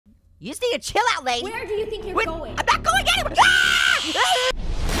You just need to chill out, lady. Where do you think you're going? I'm not going anywhere. Ah!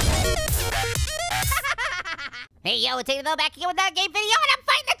 Hey, yo, it's Aiden back again with another game video, and I'm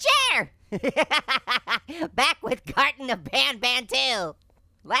fighting the chair. Back with Garten of Banban 2.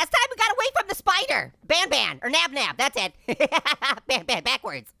 Last time we got away from the spider. Banban, or Nab, that's it. Banban,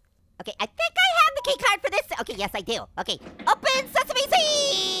 backwards. Okay, I think I have the key card for this. Okay, yes, I do. Okay, open sesame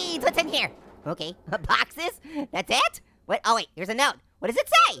seeds. What's in here? Okay, boxes, that's it? What? Oh wait, here's a note. What does it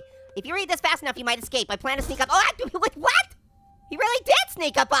say? If you read this fast enough, you might escape. I plan to sneak up. Oh, what? He really did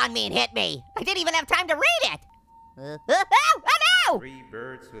sneak up on me and hit me. I didn't even have time to read it. Oh no! 3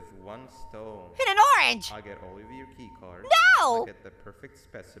 birds with 1 stone. And an orange. I get all of your key cards. No! I get the perfect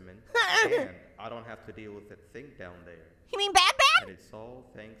specimen. And I don't have to deal with that thing down there. You mean Banban? And it's all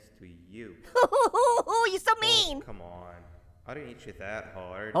thanks to you. You're so mean. Oh, come on. I didn't hit you that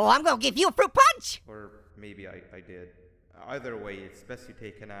hard. Oh, I'm gonna give you a fruit punch. Or maybe I did. Either way, it's best you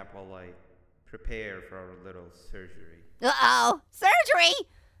take a nap while I prepare for our little surgery. Uh-oh, surgery?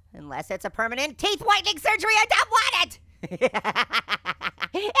 Unless it's a permanent teeth whitening surgery, I don't want it!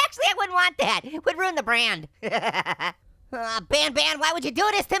 Actually, I wouldn't want that. It would ruin the brand. Banban, why would you do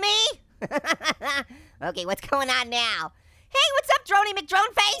this to me? Okay, what's going on now? Hey, what's up, Droney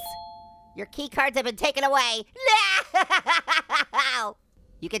McDroneface? Your key cards have been taken away. No!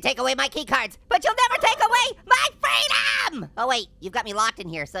 You can take away my key cards, but you'll never take away my freedom! Oh wait, you've got me locked in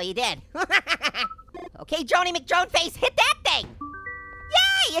here, so you did. Okay, Droney McDroneface, hit that thing!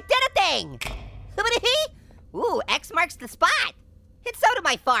 Yay, it did a thing! Ooh, X marks the spot. Hit so do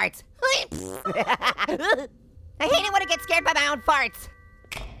my farts. I hate it when I get scared by my own farts.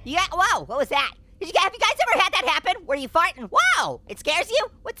 Yeah, whoa, what was that? Have you guys ever had that happen? Where you fart and whoa, it scares you?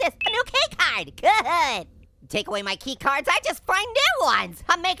 What's this? A new key card, good. Take away my key cards, I just find new ones.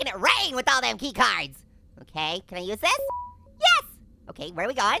 I'm making it rain with all them key cards. Okay, can I use this? Yes. Okay, where are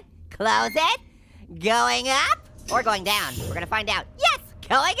we going? Close it. Going up or going down? We're gonna find out. Yes,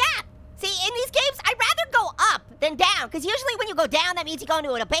 going up. See, in these games, I'd rather go up than down, because usually when you go down, that means you go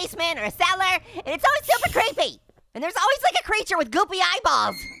into a basement or a cellar, and it's always super creepy. And there's always like a creature with goopy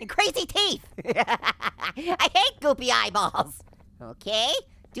eyeballs and crazy teeth. I hate goopy eyeballs. Okay,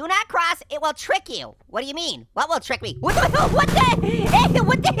 do not cross, it will trick you. What do you mean? What will trick me? What the? What?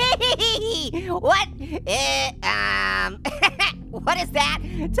 What is that?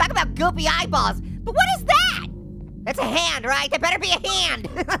 Talk about goopy eyeballs, but what is that? That's a hand, right? There better be a hand.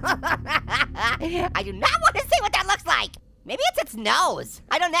 I do not want to see what that looks like. Maybe it's its nose.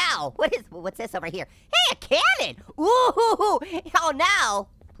 I don't know. What's this over here? Hey, a cannon. Ooh, oh no.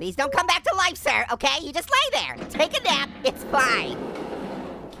 Please don't come back to life, sir, okay? You just lay there. Take a nap, it's fine.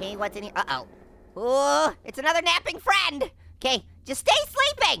 Okay, what's in here? Uh-oh. Ooh, it's another napping friend. Okay, just stay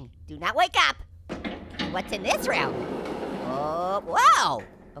sleeping. Do not wake up. Okay, what's in this room? Oh, whoa.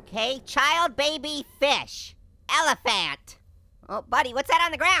 Okay, child, baby, fish. Elephant. Oh, buddy, what's that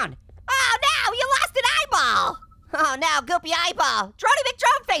on the ground? Oh, no, you lost an eyeball. Oh, no, goopy eyeball. Droney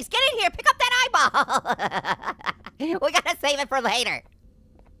McDroneface, get in here, pick up that eyeball. We gotta save it for later.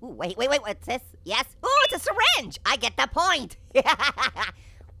 Ooh, wait, what's this? Yes, ooh, it's a syringe. I get the point.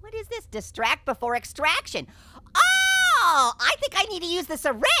 What is this? Distract before extraction. Oh, I think I need to use the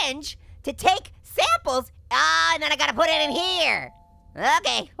syringe to take samples. And then I gotta put it in here.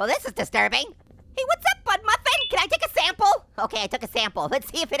 Okay, well, this is disturbing. Hey, what's up, Bud Muffin? Can I take a sample? Okay, I took a sample. Let's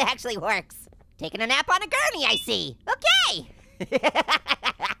see if it actually works. Taking a nap on a gurney, I see. Okay.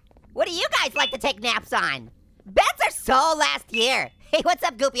 What do you guys like to take naps on? Beds are so last year. Hey, what's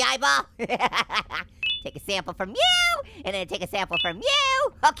up, goopy eyeball? Take a sample from you, and then take a sample from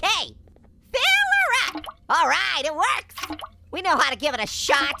you. Okay. Fill her up. All right, it works. We know how to give it a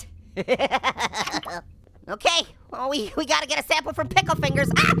shot. Okay, well, we gotta get a sample from Pickle Fingers.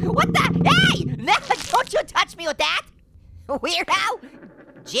 Ah, what the? Hey, no, don't you touch me with that. Weirdo.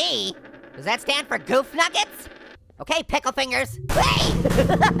 G, does that stand for Goof Nuggets? Okay, Pickle Fingers. Hey!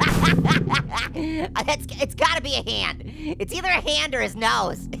 It's gotta be a hand. It's either a hand or his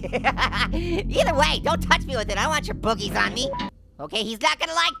nose. Either way, don't touch me with it. I don't want your boogies on me. Okay, he's not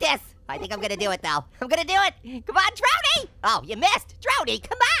gonna like this. I think I'm gonna do it, though. I'm gonna do it. Come on, Droney. Oh, you missed. Droney,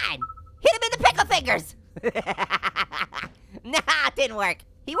 come on. Hit him in the Pickle Fingers. Nah, it didn't work.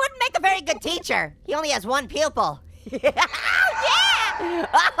 He wouldn't make a very good teacher. He only has 1 pupil. Oh, yeah!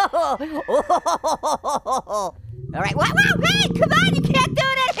 Oh. All right, whoa, hey, come on, you can't do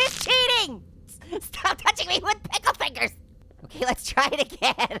it, it's cheating! Stop touching me with Pickle Fingers. Okay, let's try it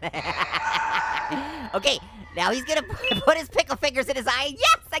again. Okay, now he's gonna put his Pickle Fingers in his eye.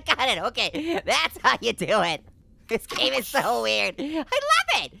 Yes, I got it, okay, that's how you do it. This game is so weird. I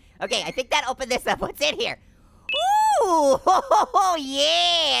love it. Okay, I think that opened this up. What's in here? Ooh,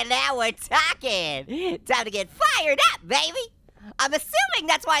 yeah, now Now we're talking. Time to get fired up, baby. I'm assuming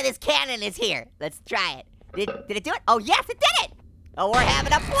that's why this cannon is here. Let's try it. Did it do it? Oh, yes, it did it. Oh, we're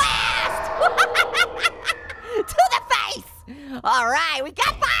having a blast. To the face. All right, we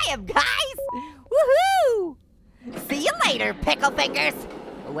got by him, guys. Woohoo. See you later, pickle fingers.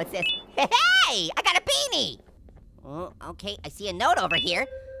 Oh, what's this? Hey, I got a beanie. Oh, okay, I see a note over here.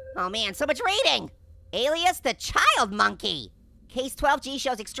 Oh man, so much reading. Alias the child monkey. Case 12G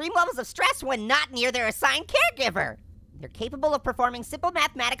shows extreme levels of stress when not near their assigned caregiver. They're capable of performing simple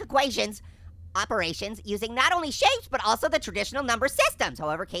mathematic operations using not only shapes but also the traditional number systems.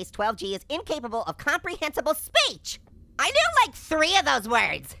 However, Case 12G is incapable of comprehensible speech. I knew like 3 of those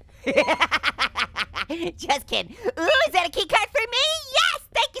words. Just kidding. Ooh, is that a key card for me? Yes,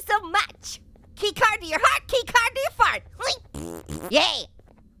 thank you so much. Key card to your heart, key card to your fart. Yay.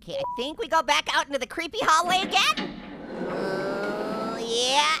 Okay, I think we go back out into the creepy hallway again.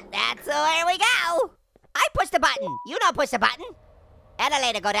 Yeah, that's where we go. I push the button. You don't push the button.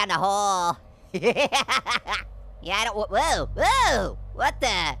 Elevator go down the hole. Yeah, I don't, whoa. What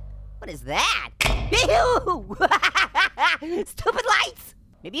is that? Ew. Stupid lights.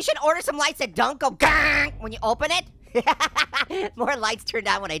 Maybe you should order some lights that don't go gang when you open it. More lights turned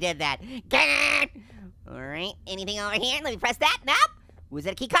on when I did that. Gang. All right, anything over here? Let me press that. Nope. Was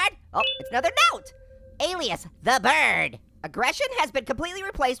it a key card? Oh, it's another note. Alias, the bird. Aggression has been completely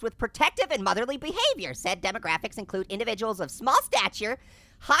replaced with protective and motherly behavior. Said demographics include individuals of small stature,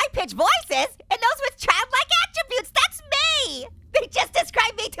 high-pitched voices, and those with childlike attributes. That's me. They just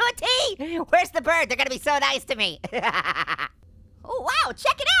described me to a T. Where's the bird? They're gonna be so nice to me. Oh, wow,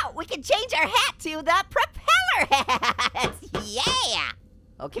 check it out. We can change our hat to the propeller hat. Yeah.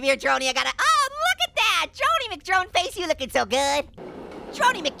 Oh, come here, Droney. Oh, look at that. Droney McDroneface, you looking so good.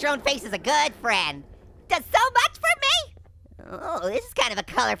 Droney McDroneface is a good friend. Does so much for me. Oh, this is kind of a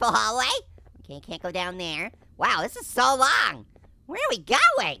colorful hallway. Okay, can't go down there. Wow, this is so long. Where are we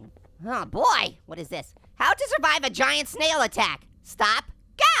going? Oh, boy. What is this? How to survive a giant snail attack. Stop,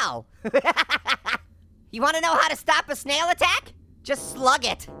 go. You want to know how to stop a snail attack? Just slug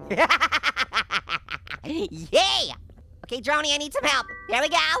it. Yeah. Okay, Droney, I need some help. There we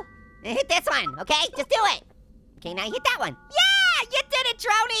go. Hit this one, okay? Just do it. Okay, now hit that one. Yeah, you did it,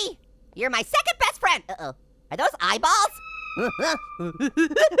 Droney. You're my second best friend. Uh-oh. Are those eyeballs? No.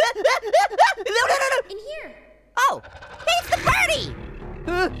 In here. Oh, hey, it's the birdie.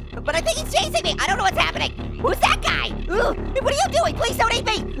 But I think he's chasing me. I don't know what's happening. Who's that guy? What are you doing? Please don't eat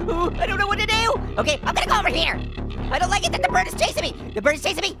me. I don't know what to do. Okay, I'm gonna go over here. I don't like it that the bird is chasing me. The bird is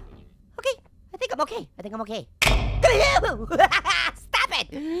chasing me. Okay, I think I'm okay. Stop it.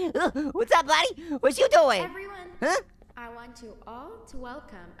 What's up, buddy? What you doing? Everyone. Huh? I want you all to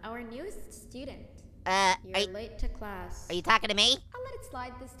welcome our newest student. You're late to class. Are you talking to me? I'll let it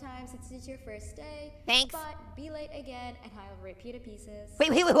slide this time since it's your first day. Thanks. But be late again and I'll repeat to pieces.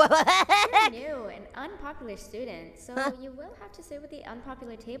 Wait. You're new and unpopular student, so you will have to sit with the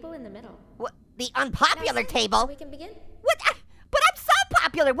unpopular table in the middle. What? The unpopular Now, table? So we can begin? What? But I'm so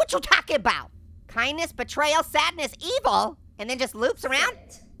popular. What you talking about? Kindness, betrayal, sadness, evil, and then just loops around?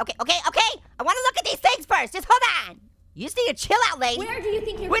 Sit. Okay. I want to look at these things first. Just hold on. You just need to chill out, lady. Where do you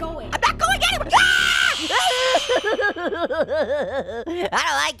think you're going? I'm not going anywhere. Ah! I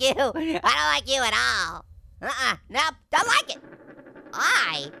don't like you. I don't like you at all. Nope, don't like it.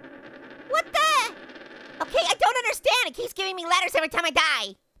 What the? Okay, I don't understand. It keeps giving me letters every time I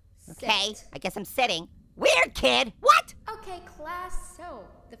die. Okay, Sit. I guess I'm sitting. Weird kid. What? Okay, class, so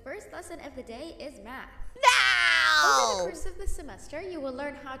the first lesson of the day is math. No! Over the course of the semester, you will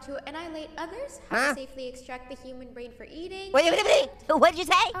learn how to annihilate others, how to safely extract the human brain for eating. Wait. What did you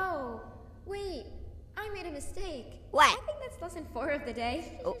say? Oh, wait. I made a mistake. What? I think that's lesson 4 of the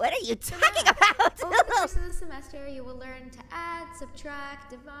day. What are you So talking now, about? Over the course of the semester, you will learn to add, subtract,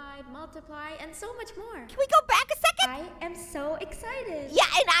 divide, multiply, and so much more. Can we go back a second? I am so excited. Yeah,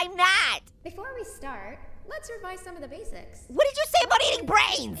 and I'm not. Before we start, let's revise some of the basics. What did you say about eating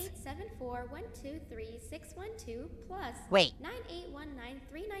brains? 874-123-612 plus Wait.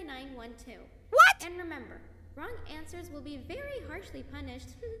 9819-39912. What? And remember, wrong answers will be very harshly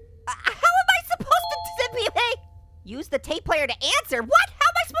punished. How am I supposed to use the tape player to answer? What? How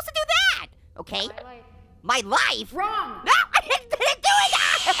am I supposed to do that? Okay. My life. My life? Wrong! No, I didn't do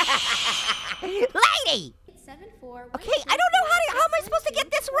it! Lady! 874 Okay, I don't know how am I supposed to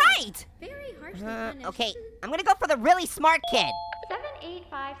get this right? Very harshly punished. Okay, I'm gonna go for the really smart kid.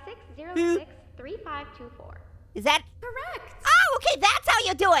 785-606-3524. Is that? Correct! Oh, okay, that's how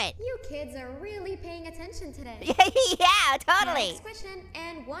you do it. You kids are really paying attention today. Yeah, totally. Next question,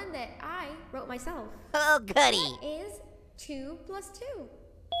 and one that I wrote myself. Oh, goody. What is 2 plus 2?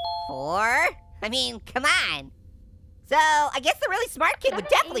 4. I mean, come on. So, I guess the really smart kid would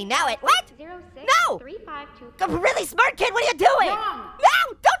definitely know it. What? 06 No! 352. The really smart kid, what are you doing? Wrong.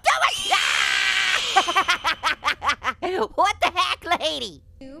 No, don't do it! Ah! What the heck, lady?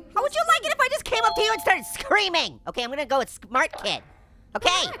 How would you like it if I just came up to you and started screaming? Okay, I'm gonna go with smart kid.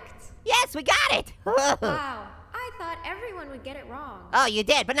 Okay. Correct. Yes, we got it. Wow, I thought everyone would get it wrong. Oh, you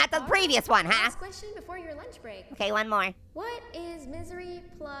did, but not the previous one, huh? Last question before your lunch break. Okay, one more. What is misery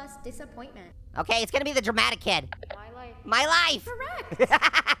plus disappointment? Okay, it's gonna be the dramatic kid. My life. My life. Correct.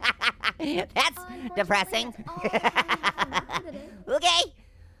 That's Unfortunately, depressing. that's all the time we have for math today. Okay.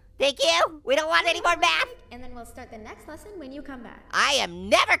 Thank you. We don't want any more math. And then we'll start the next lesson when you come back. I am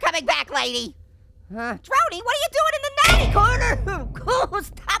never coming back, lady. Droney, what are you doing in the naughty corner? Oh,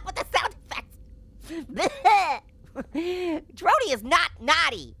 stop with the sound effects. Droney is not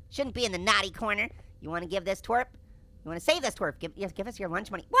naughty. Shouldn't be in the naughty corner. You want to give this twerp? You want to save this twerp? Give us your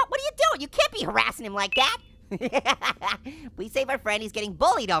lunch money. What are you doing? You can't be harassing him like that. Please save our friend. He's getting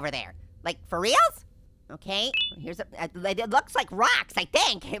bullied over there. Like, for reals? Okay, here's it looks like rocks, I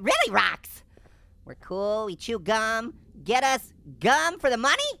think. It really rocks. We're cool, we chew gum. Get us gum for the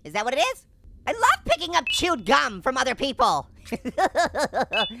money? Is that what it is? I love picking up chewed gum from other people.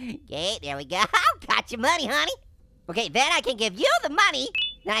 Okay, there we go. Got your money, honey. Okay, then I can give you the money.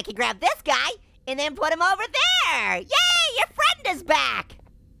 Then I can grab this guy and then put him over there. Yay, your friend is back.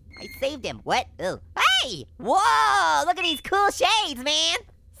 I saved him. What? Oh, hey! Whoa, look at these cool shades, man.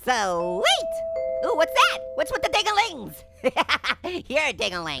 Sweet! Ooh, what's that? What's with the ding-a-lings? You're a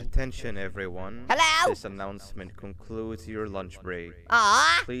ding-a-ling. Attention, everyone. Hello? This announcement concludes your lunch break.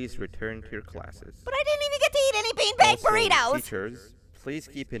 Aw, Please return to your classes. but I didn't even get to eat any beanbag Also, burritos. teachers, please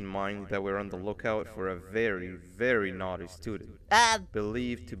keep in mind that we're on the lookout for a very, very naughty student,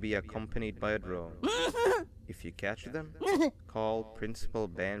 believed to be accompanied by a drone. If you catch them, call Principal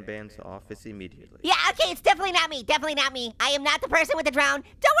Banban's office immediately. Yeah, okay, it's definitely not me. Definitely not me. I am not the person with the drone.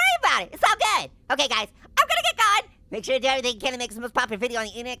 Don't worry about it. It's all good. Okay, guys, I'm gonna get going. Make sure to do everything you can to make the most popular video on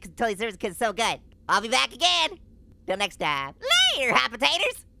the internet until he serves because it's so good. I'll be back again. Till next time. Later, hot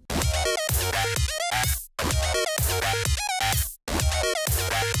potatoes.